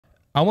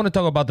I want to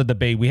talk about the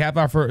debate. We have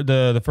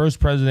the first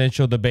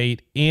presidential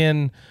debate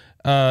in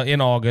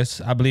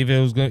August. I believe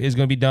is going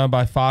to be done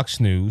by Fox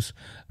News.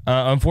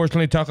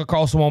 Unfortunately, Tucker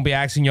Carlson won't be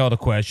asking y'all the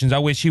questions. I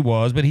wish he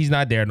was, but he's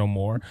not there no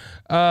more.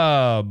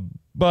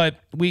 But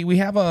we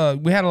had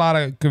a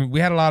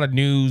lot of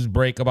news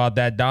break about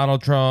that.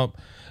 Donald Trump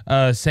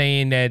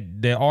saying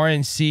that the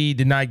RNC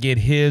did not get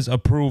his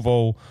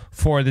approval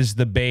for this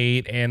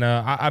debate, and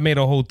I made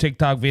a whole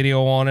TikTok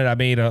video on it.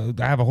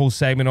 I have a whole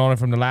segment on it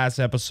from the last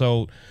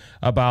episode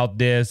about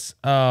this.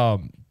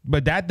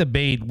 But that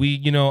debate,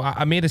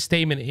 I made a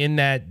statement in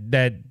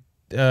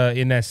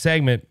that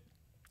segment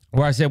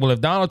where I said, well,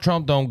 if Donald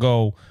Trump don't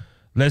go,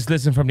 let's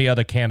listen from the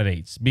other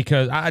candidates,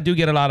 because I do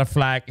get a lot of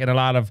flack and a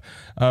lot of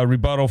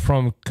rebuttal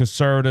from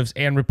conservatives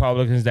and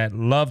Republicans that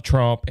love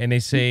Trump, and they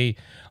say,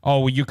 oh,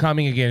 well, you're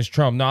coming against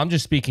Trump. No, I'm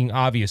just speaking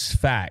obvious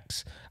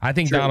facts. I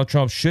think Donald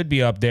Trump should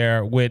be up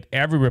there with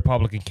every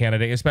Republican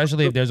candidate,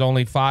 especially if there's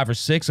only 5 or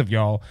 6 of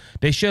y'all.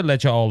 They should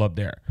let y'all all up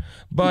there.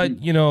 But,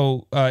 we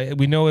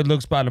know it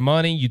looks by the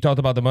money. You talked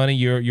about the money.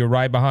 You're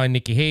right behind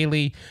Nikki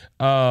Haley.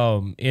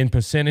 In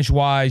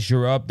percentage-wise,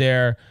 you're up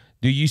there.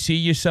 Do you see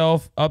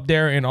yourself up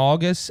there in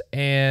August?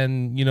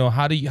 And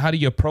how do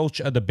you approach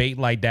a debate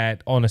like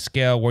that on a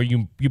scale where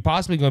you're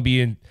possibly going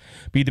to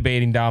be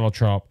debating Donald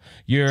Trump?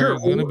 You're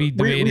going to be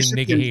debating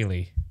Nikki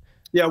Haley.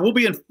 Yeah,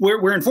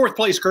 we're in 4th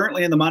place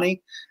currently in the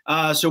money,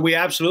 so we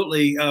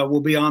absolutely will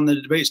be on the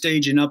debate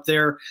stage and up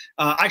there.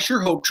 I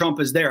sure hope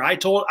Trump is there.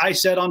 I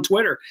said on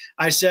Twitter,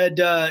 I said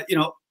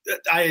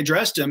I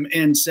addressed him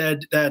and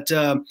said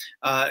that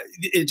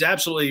it's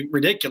absolutely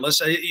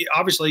ridiculous.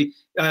 Obviously,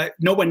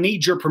 no one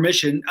needs your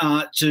permission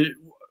to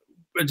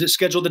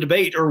schedule the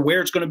debate or where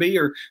it's going to be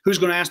or who's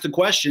going to ask the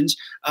questions.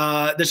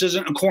 This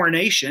isn't a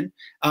coronation.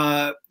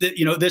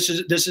 This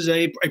is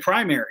a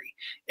primary,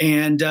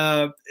 and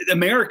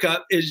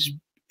America is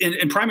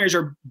and primaries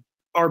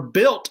are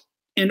built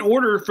in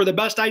order for the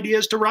best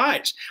ideas to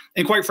rise.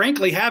 And quite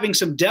frankly, having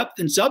some depth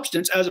and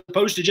substance as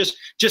opposed to just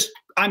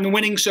I'm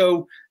winning,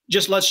 so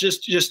let's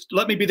just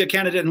let me be the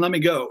candidate and let me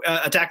go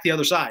attack the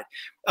other side.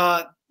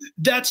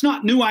 That's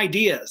not new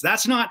ideas.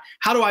 That's not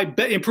how do I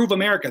improve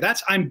America.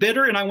 That's I'm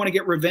bitter and I want to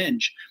get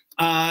revenge.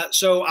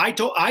 So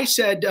I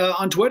said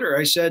on Twitter,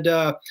 I said,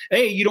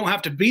 hey, you don't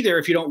have to be there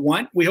if you don't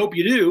want. We hope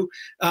you do.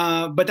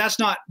 But that's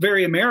not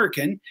very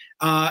American.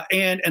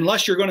 And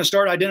unless you're going to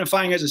start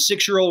identifying as a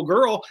 6-year-old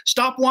girl,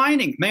 stop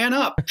whining, man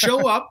up,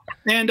 show up,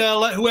 and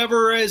let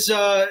whoever is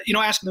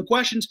asking the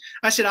questions.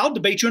 I said, I'll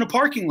debate you in a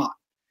parking lot.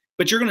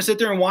 But you're going to sit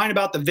there and whine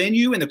about the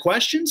venue and the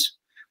questions?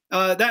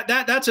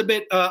 That's a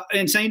bit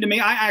insane to me.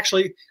 I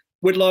actually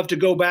would love to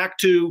go back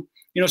to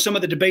some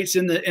of the debates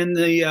in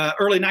the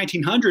early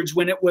 1900s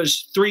when it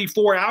was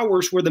 3-4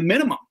 hours were the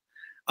minimum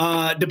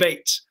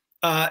debates,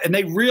 and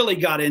they really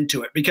got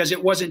into it because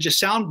it wasn't just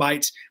sound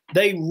bites.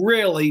 They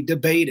really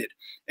debated.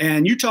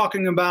 And you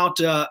talking about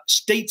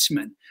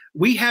statesmen.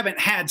 We haven't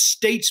had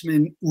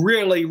statesmen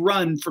really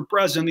run for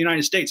president of the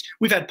United States.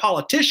 We've had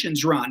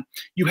politicians run.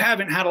 You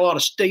haven't had a lot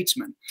of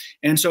statesmen.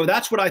 And so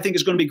that's what I think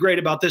is going to be great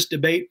about this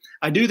debate.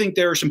 I do think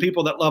there are some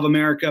people that love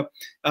America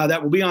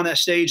that will be on that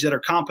stage that are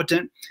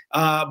competent.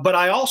 But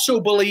I also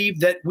believe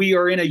that we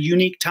are in a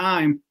unique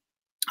time.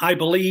 I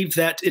believe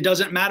that it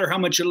doesn't matter how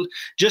much you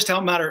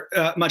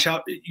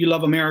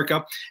love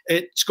America.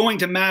 It's going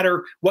to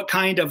matter what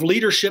kind of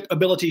leadership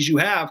abilities you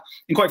have.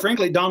 And quite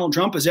frankly, Donald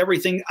Trump is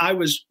everything I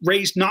was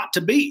raised not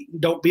to be.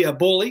 Don't be a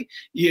bully.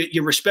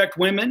 You respect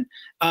women.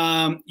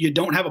 You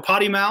don't have a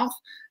potty mouth.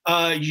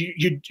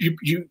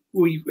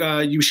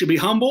 You should be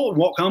humble and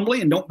walk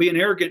humbly and don't be an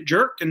arrogant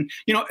jerk. And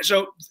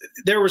so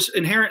there was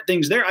inherent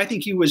things there. I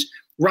think he was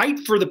right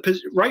for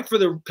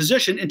the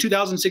position in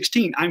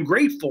 2016. I'm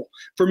grateful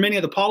for many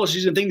of the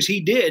policies and things he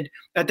did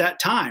at that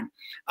time.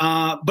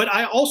 But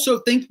I also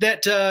think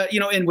that,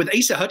 and with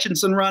Asa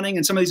Hutchinson running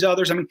and some of these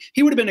others, I mean,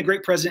 he would have been a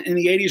great president in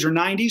the 80s or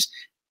 90s.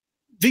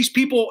 These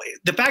people,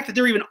 the fact that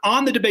they're even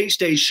on the debate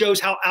stage shows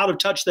how out of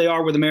touch they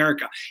are with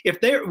America.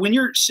 When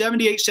you're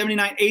 78,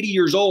 79, 80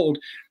 years old,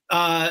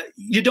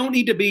 you don't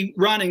need to be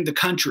running the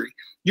country.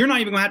 You're not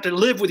even going to have to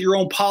live with your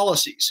own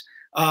policies.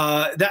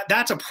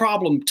 That's a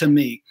problem to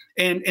me.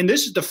 And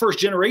this is the first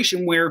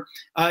generation where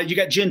you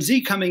got Gen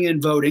Z coming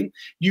in voting.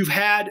 You've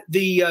had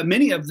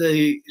many of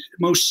the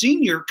most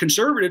senior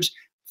conservatives.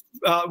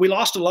 We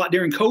lost a lot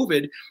during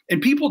COVID, and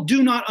people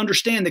do not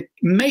understand the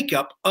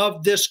makeup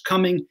of this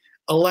coming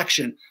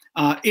election.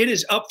 It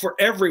is up for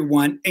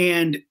everyone.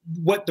 And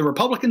what the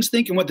Republicans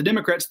think and what the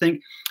Democrats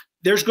think,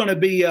 there's going to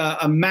be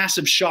a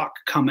massive shock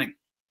coming.